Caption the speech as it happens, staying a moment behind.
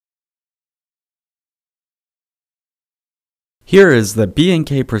Here is the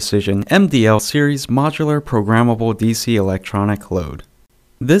B&K Precision MDL Series Modular Programmable DC Electronic Load.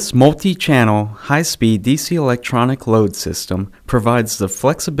 This multi-channel, high-speed DC electronic load system provides the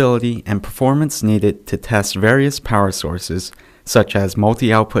flexibility and performance needed to test various power sources, such as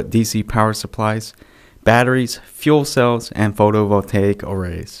multi-output DC power supplies, batteries, fuel cells, and photovoltaic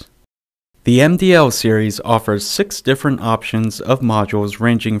arrays. The MDL series offers 6 different options of modules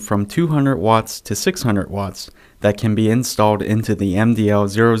ranging from 200 watts to 600 watts that can be installed into the MDL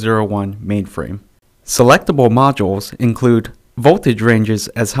 001 mainframe. Selectable modules include voltage ranges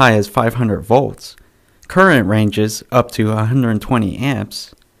as high as 500 volts, current ranges up to 120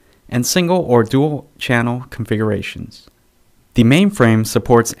 amps, and single or dual channel configurations. The mainframe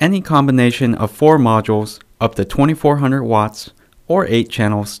supports any combination of 4 modules up to 2400 watts or 8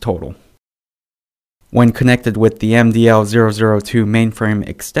 channels total. When connected with the MDL 002 mainframe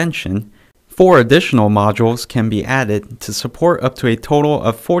extension, 4 additional modules can be added to support up to a total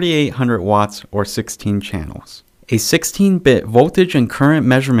of 4800 watts or 16 channels. A 16-bit voltage and current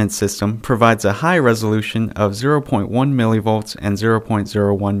measurement system provides a high resolution of 0.1 millivolts and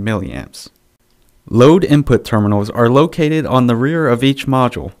 0.01 milliamps. Load input terminals are located on the rear of each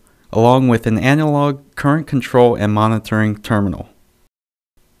module, along with an analog current control and monitoring terminal.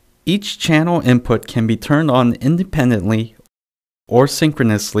 Each channel input can be turned on independently or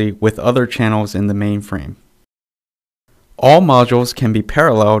synchronously with other channels in the mainframe. All modules can be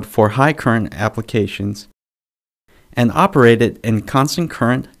paralleled for high current applications and operated in constant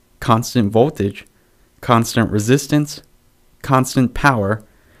current, constant voltage, constant resistance, constant power,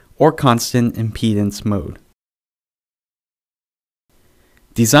 or constant impedance mode.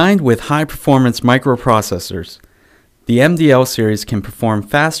 Designed with high-performance microprocessors, the MDL series can perform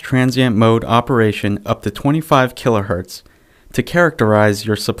fast transient mode operation up to 25 kHz to characterize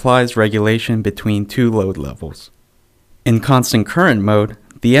your supply's regulation between 2 load levels. In constant current mode,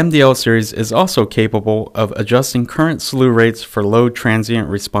 the MDL series is also capable of adjusting current slew rates for load transient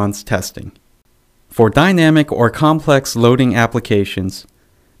response testing. For dynamic or complex loading applications,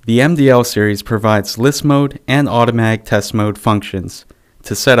 the MDL series provides list mode and automatic test mode functions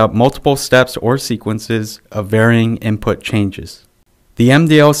to set up multiple steps or sequences of varying input changes. The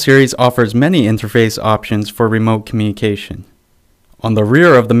MDL series offers many interface options for remote communication. On the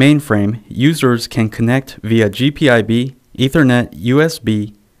rear of the mainframe, users can connect via GPIB, Ethernet,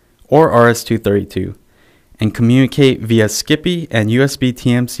 USB, or RS-232, and communicate via SCPI and USB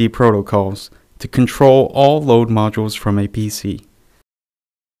TMC protocols to control all load modules from a PC.